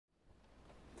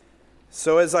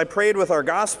So as I prayed with our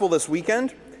gospel this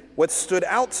weekend, what stood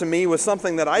out to me was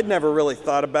something that I'd never really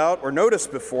thought about or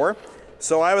noticed before.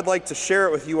 So I would like to share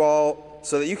it with you all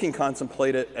so that you can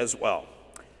contemplate it as well.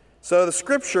 So the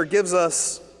scripture gives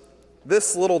us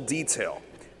this little detail.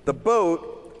 The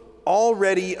boat,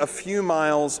 already a few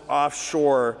miles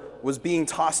offshore, was being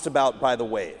tossed about by the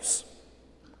waves.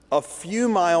 A few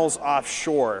miles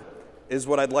offshore is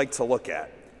what I'd like to look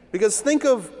at. Because think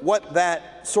of what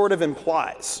that sort of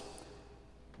implies.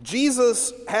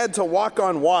 Jesus had to walk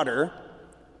on water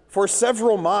for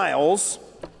several miles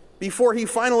before he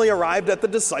finally arrived at the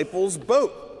disciples'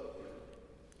 boat.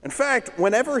 In fact,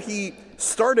 whenever he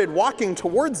started walking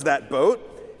towards that boat,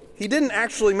 he didn't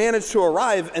actually manage to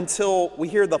arrive until we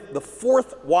hear the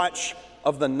fourth watch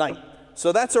of the night.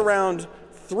 So that's around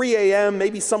 3 a.m.,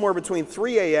 maybe somewhere between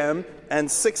 3 a.m.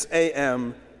 and 6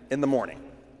 a.m. in the morning.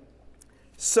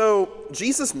 So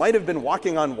Jesus might have been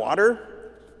walking on water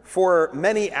for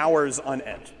many hours on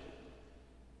end.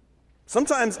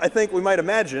 Sometimes I think we might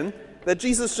imagine that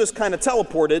Jesus just kind of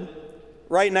teleported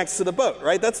right next to the boat,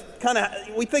 right? That's kind of,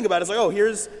 we think about it, it's like, oh,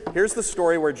 here's the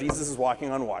story where Jesus is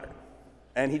walking on water.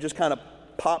 And he just kind of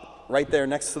popped right there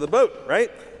next to the boat, right?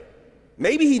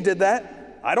 Maybe he did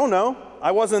that. I don't know.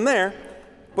 I wasn't there.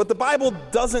 But the Bible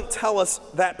doesn't tell us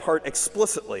that part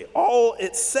explicitly. All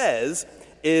it says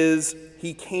is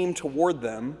he came toward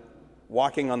them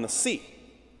walking on the sea.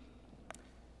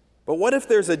 But what if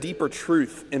there's a deeper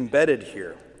truth embedded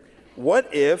here?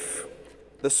 What if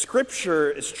the scripture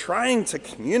is trying to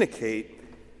communicate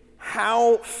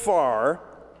how far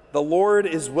the Lord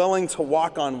is willing to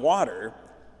walk on water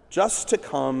just to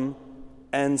come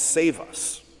and save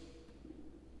us?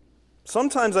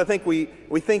 Sometimes I think we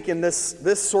think in this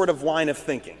sort of line of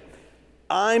thinking.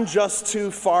 I'm just too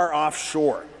far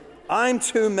offshore. I'm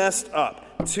too messed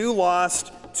up, too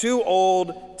lost, too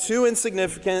old, too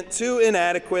insignificant, too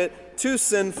inadequate, too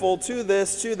sinful, too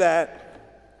this, too that.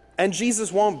 And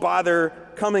Jesus won't bother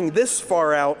coming this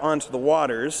far out onto the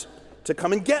waters to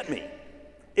come and get me.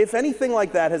 If anything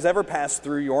like that has ever passed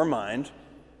through your mind,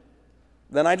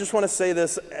 then I just want to say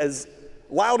this as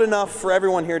loud enough for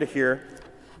everyone here to hear.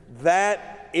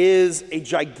 That is a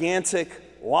gigantic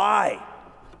lie.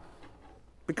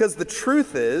 Because the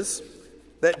truth is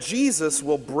that Jesus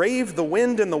will brave the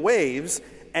wind and the waves,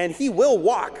 and he will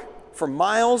walk for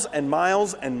miles and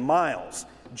miles and miles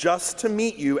just to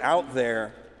meet you out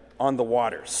there on the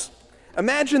waters.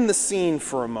 Imagine the scene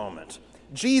for a moment.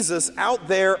 Jesus out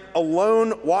there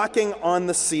alone walking on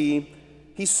the sea.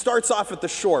 He starts off at the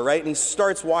shore, right? And he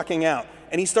starts walking out.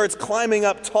 And he starts climbing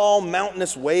up tall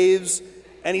mountainous waves.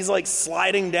 And he's like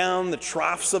sliding down the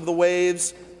troughs of the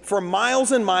waves for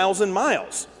miles and miles and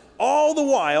miles. All the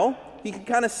while, he can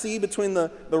kind of see between the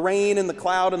rain and the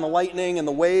cloud and the lightning and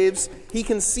the waves, he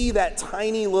can see that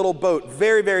tiny little boat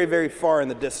very, very, very far in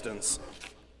the distance.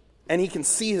 And he can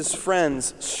see his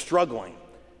friends struggling,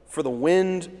 for the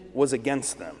wind was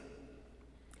against them.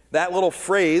 That little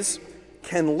phrase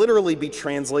can literally be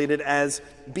translated as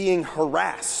being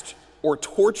harassed or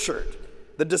tortured.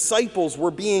 The disciples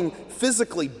were being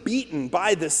physically beaten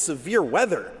by this severe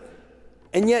weather.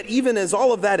 And yet, even as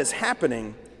all of that is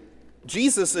happening,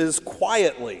 Jesus is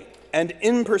quietly and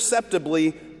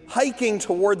imperceptibly hiking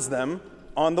towards them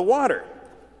on the water.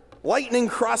 Lightning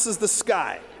crosses the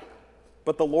sky,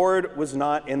 but the Lord was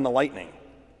not in the lightning.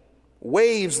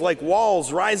 Waves like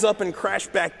walls rise up and crash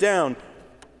back down,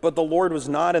 but the Lord was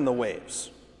not in the waves.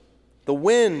 The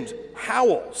wind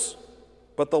howls,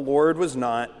 but the Lord was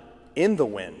not in the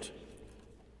wind.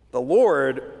 The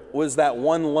Lord was that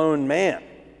one lone man,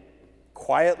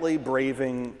 quietly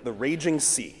braving the raging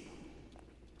sea.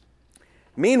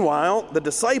 Meanwhile, the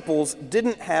disciples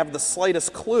didn't have the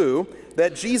slightest clue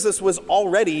that Jesus was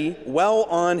already well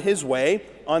on his way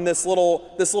on this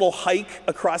little hike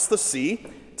across the sea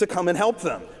to come and help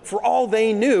them. For all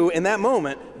they knew in that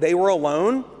moment, they were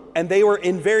alone and they were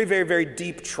in very, very, very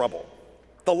deep trouble.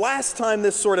 The last time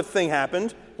this sort of thing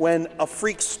happened, when a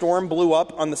freak storm blew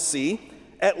up on the sea,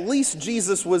 at least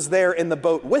Jesus was there in the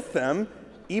boat with them,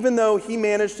 even though he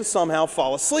managed to somehow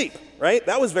fall asleep, right?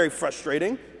 That was very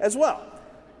frustrating as well.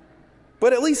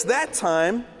 But at least that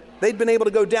time, they'd been able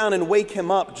to go down and wake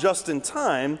him up just in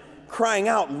time, crying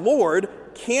out, "Lord,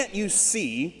 can't you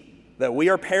see that we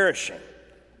are perishing?"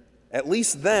 At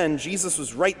least then, Jesus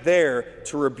was right there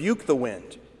to rebuke the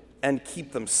wind and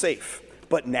keep them safe.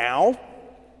 But now,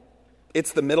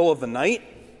 it's the middle of the night.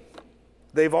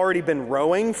 They've already been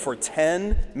rowing for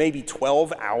 10, maybe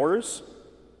 12 hours.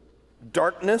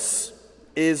 Darkness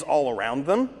is all around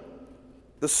them.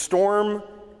 The storm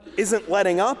isn't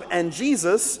letting up, and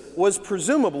Jesus was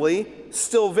presumably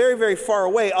still very, very far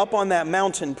away up on that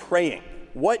mountain praying.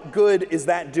 What good is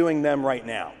that doing them right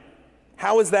now?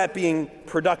 How is that being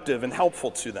productive and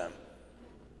helpful to them?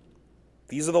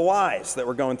 These are the lies that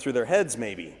were going through their heads,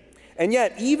 maybe. And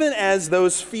yet, even as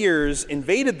those fears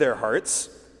invaded their hearts,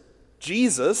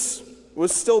 Jesus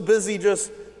was still busy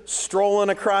just strolling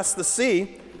across the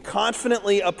sea,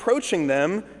 confidently approaching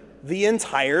them the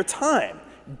entire time,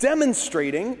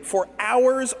 demonstrating for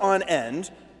hours on end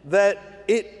that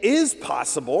it is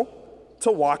possible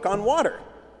to walk on water,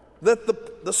 that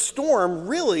the storm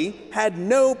really had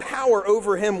no power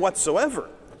over him whatsoever.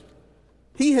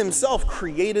 He himself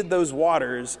created those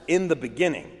waters in the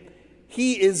beginning.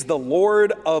 He is the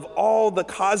Lord of all the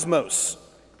cosmos,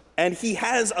 and he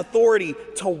has authority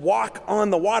to walk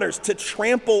on the waters, to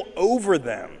trample over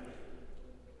them.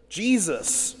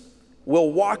 Jesus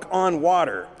will walk on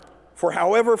water for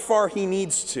however far he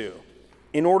needs to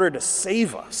in order to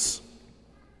save us.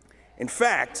 In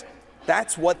fact,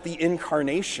 that's what the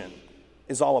incarnation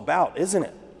is all about, isn't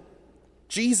it?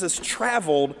 Jesus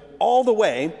traveled all the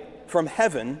way from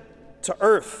heaven to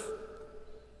earth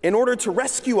in order to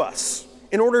rescue us,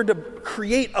 in order to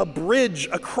create a bridge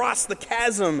across the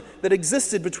chasm that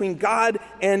existed between God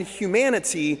and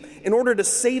humanity, in order to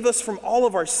save us from all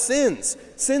of our sins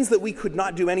that we could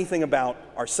not do anything about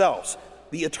ourselves.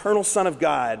 The eternal Son of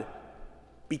God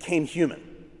became human.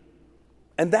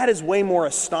 And that is way more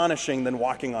astonishing than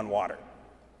walking on water.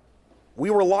 We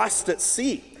were lost at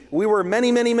sea. We were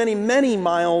many, many, many, many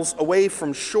miles away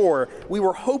from shore. We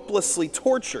were hopelessly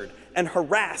tortured and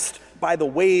harassed by the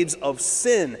waves of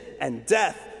sin and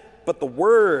death. But the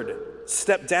Word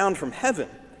stepped down from heaven.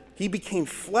 He became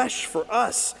flesh for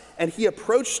us, and he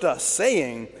approached us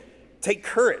saying, "Take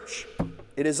courage.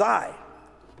 It is I.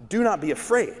 Do not be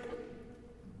afraid."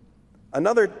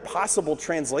 Another possible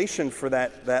translation for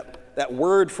that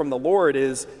word from the Lord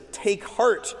is, "Take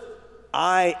heart,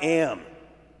 I am."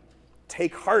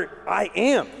 Take heart, I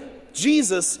am.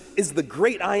 Jesus is the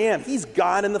great I am. He's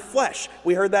God in the flesh.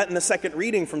 We heard that in the second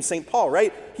reading from St. Paul,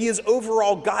 right? He is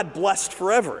overall God blessed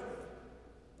forever.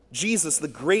 Jesus, the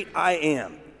great I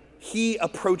am, he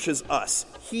approaches us.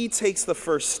 He takes the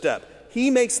first step. He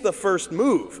makes the first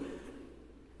move.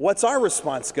 What's our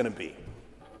response going to be?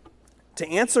 To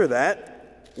answer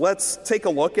that, let's take a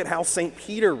look at how St.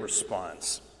 Peter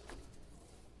responds.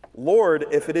 "Lord,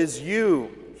 if it is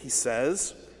you," he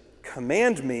says,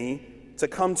 "command me to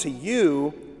come to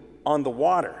you on the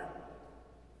water."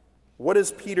 What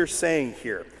is Peter saying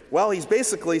here? Well, he's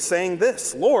basically saying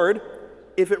this: Lord,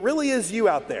 if it really is you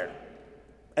out there,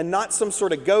 and not some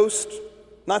sort of ghost,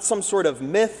 not some sort of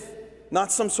myth,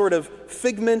 not some sort of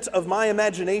figment of my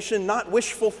imagination, not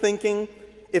wishful thinking,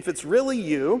 if it's really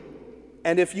you,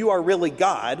 and if you are really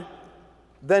God,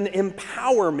 then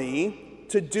empower me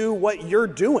to do what you're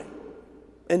doing.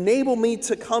 Enable me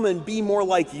to come and be more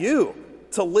like you,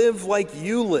 to live like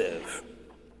you live.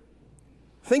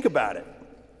 Think about it.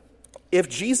 If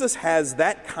Jesus has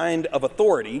that kind of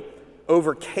authority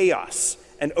over chaos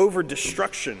and over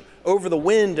destruction, over the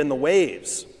wind and the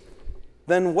waves,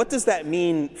 then what does that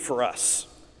mean for us?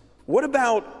 What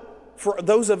about for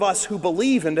those of us who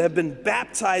believe and have been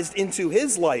baptized into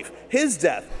his life, his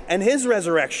death, and his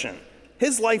resurrection?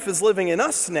 His life is living in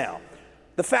us now.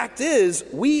 The fact is,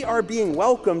 we are being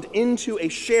welcomed into a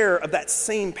share of that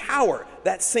same power,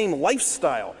 that same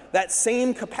lifestyle, that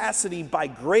same capacity by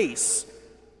grace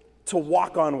to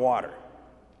walk on water.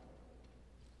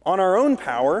 On our own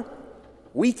power,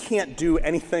 we can't do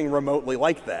anything remotely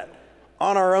like that.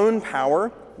 On our own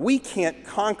power, we can't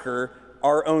conquer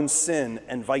our own sin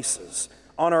and vices.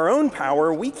 On our own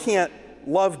power, we can't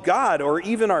love God or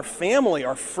even our family,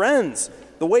 our friends,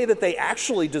 the way that they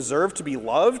actually deserve to be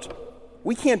loved.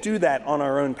 We can't do that on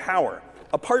our own power.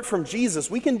 Apart from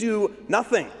Jesus, we can do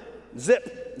nothing.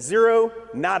 Zip, zero,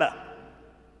 nada.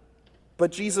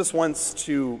 But Jesus wants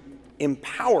to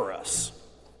empower us.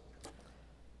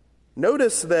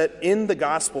 Notice that in the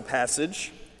gospel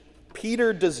passage,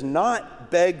 Peter does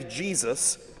not beg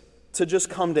Jesus to just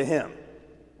come to him,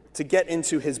 to get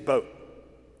into his boat.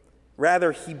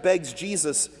 Rather, he begs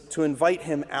Jesus to invite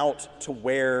him out to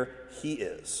where he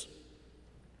is.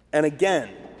 And again,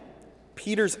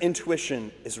 Peter's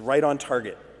intuition is right on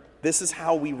target. This is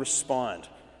how we respond.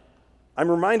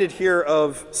 I'm reminded here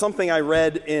of something I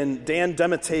read in Dan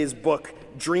DeMattei's book,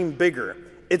 Dream Bigger.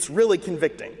 It's really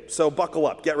convicting, so buckle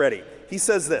up, get ready. He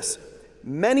says this: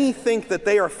 many think that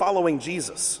they are following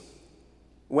Jesus,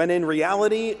 when in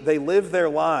reality they live their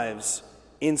lives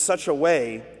in such a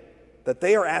way that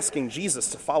they are asking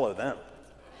Jesus to follow them.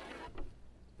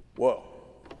 Whoa.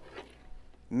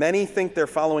 Many think they're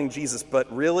following Jesus,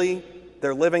 but really,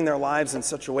 they're living their lives in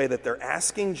such a way that they're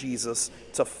asking Jesus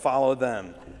to follow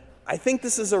them. I think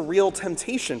this is a real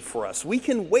temptation for us. We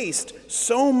can waste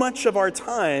so much of our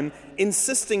time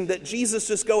insisting that Jesus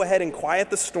just go ahead and quiet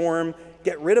the storm,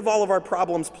 get rid of all of our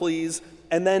problems, please,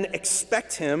 and then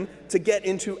expect him to get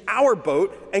into our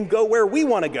boat and go where we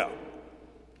want to go.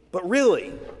 But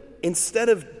really, instead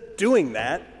of doing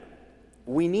that,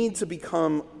 we need to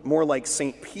become more like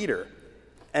St. Peter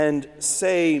and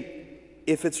say,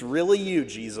 if it's really you,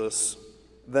 Jesus,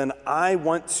 then I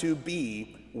want to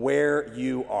be where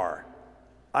you are.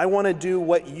 I want to do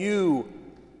what you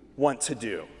want to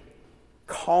do.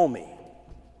 Call me.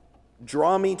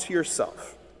 Draw me to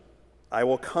yourself. I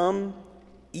will come,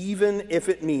 even if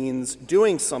it means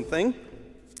doing something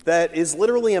that is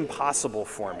literally impossible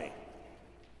for me.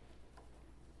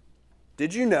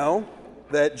 Did you know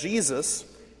that Jesus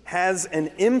has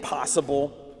an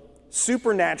impossible,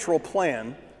 supernatural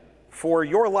plan for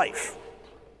your life?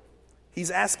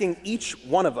 He's asking each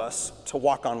one of us to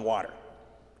walk on water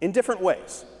in different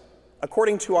ways,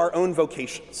 according to our own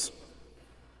vocations.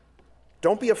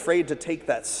 Don't be afraid to take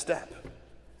that step,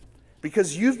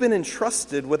 because you've been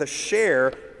entrusted with a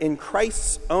share in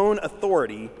Christ's own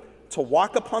authority to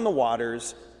walk upon the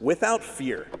waters without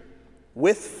fear,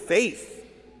 with faith.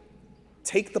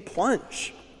 Take the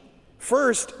plunge.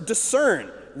 First, discern.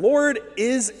 Lord,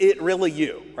 is it really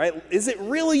you, right? Is it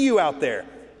really you out there?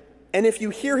 And if you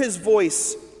hear his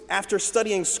voice after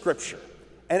studying Scripture,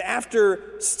 and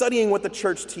after studying what the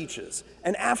church teaches,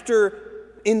 and after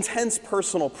intense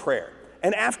personal prayer,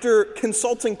 and after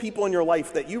consulting people in your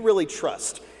life that you really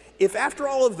trust, if after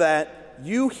all of that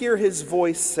you hear his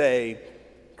voice say,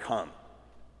 come,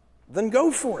 then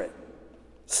go for it.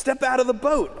 Step out of the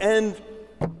boat and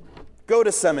go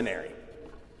to seminary.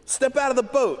 Step out of the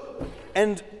boat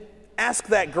and ask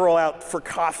that girl out for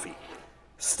coffee.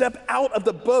 Step out of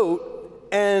the boat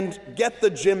and get the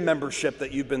gym membership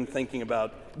that you've been thinking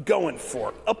about going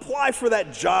for. Apply for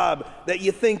that job that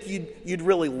you think you'd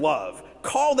really love.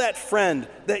 Call that friend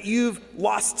that you've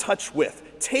lost touch with.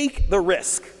 Take the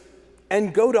risk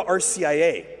and go to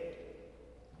RCIA.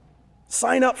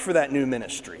 Sign up for that new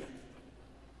ministry.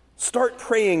 Start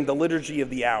praying the Liturgy of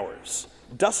the Hours.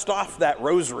 Dust off that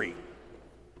rosary.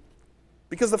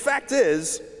 Because the fact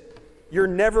is, you're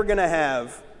never going to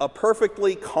have a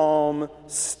perfectly calm,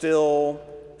 still,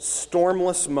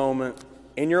 stormless moment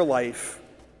in your life,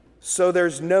 so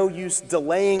there's no use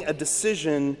delaying a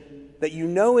decision that you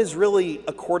know is really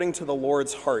according to the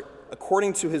Lord's heart,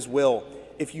 according to his will.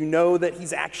 If you know that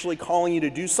he's actually calling you to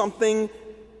do something,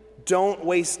 don't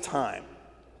waste time.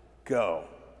 Go.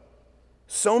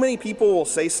 So many people will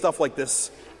say stuff like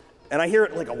this, and I hear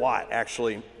it like a lot,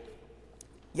 actually.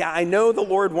 Yeah, I know the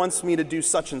Lord wants me to do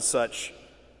such and such,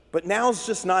 but now's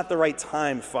just not the right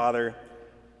time, Father.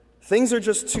 Things are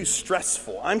just too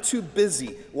stressful. I'm too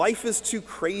busy. Life is too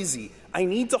crazy. I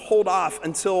need to hold off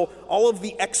until all of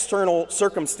the external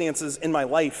circumstances in my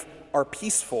life are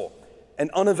peaceful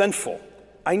and uneventful.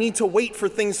 I need to wait for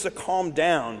things to calm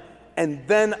down, and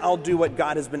then I'll do what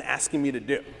God has been asking me to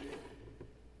do.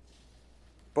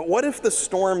 But what if the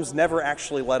storms never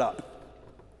actually let up?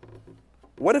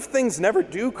 What if things never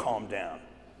do calm down?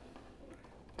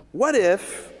 What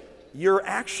if you're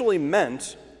actually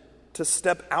meant to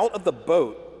step out of the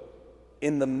boat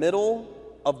in the middle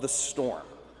of the storm,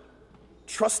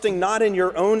 trusting not in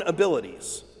your own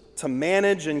abilities to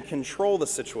manage and control the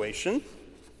situation,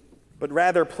 but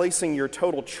rather placing your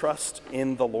total trust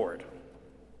in the Lord?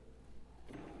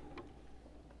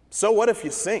 So what if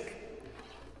you sink?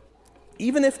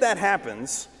 Even if that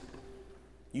happens,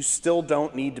 you still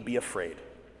don't need to be afraid.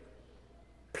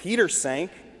 Peter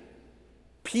sank.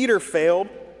 Peter failed.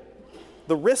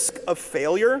 The risk of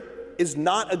failure is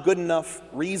not a good enough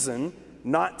reason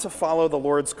not to follow the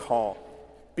Lord's call,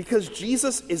 because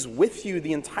Jesus is with you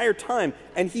the entire time,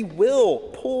 and he will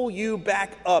pull you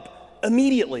back up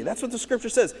immediately. That's what the scripture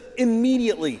says.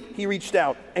 Immediately he reached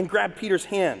out and grabbed Peter's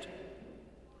hand.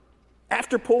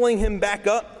 After pulling him back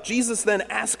up, Jesus then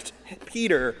asked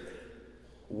Peter,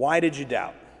 "Why did you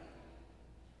doubt?"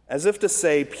 As if to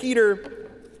say, Peter,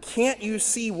 can't you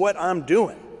see what I'm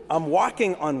doing? I'm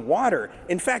walking on water.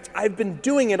 In fact, I've been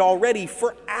doing it already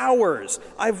for hours.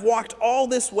 I've walked all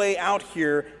this way out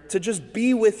here to just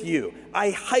be with you.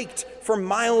 I hiked for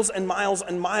miles and miles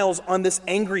and miles on this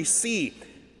angry sea.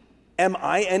 Am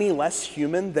I any less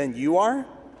human than you are?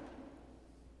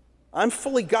 I'm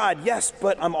fully God, yes,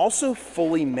 but I'm also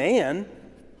fully man.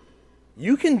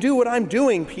 You can do what I'm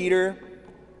doing, Peter,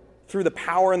 through the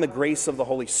power and the grace of the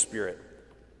Holy Spirit.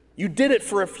 You did it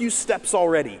for a few steps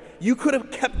already. You could have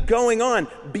kept going on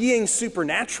being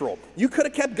supernatural. You could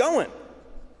have kept going.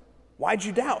 Why'd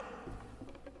you doubt?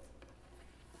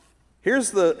 Here's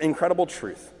the incredible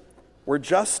truth. We're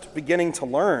just beginning to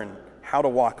learn how to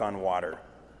walk on water.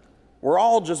 We're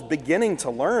all just beginning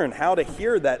to learn how to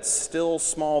hear that still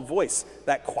small voice,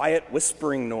 that quiet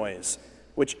whispering noise,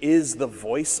 which is the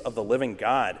voice of the living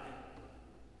God,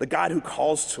 the God who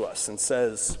calls to us and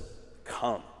says,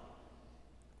 "Come."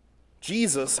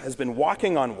 Jesus has been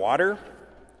walking on water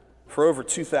for over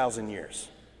 2,000 years.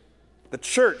 The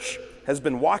church has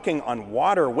been walking on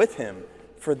water with him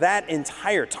for that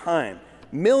entire time.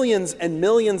 Millions and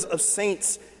millions of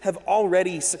saints have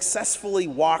already successfully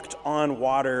walked on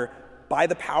water by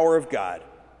the power of God.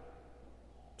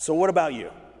 So what about you?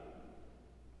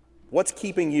 What's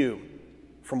keeping you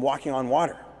from walking on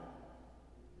water?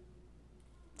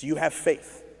 Do you have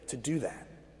faith to do that?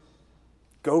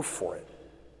 Go for it.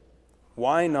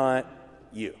 Why not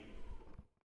you?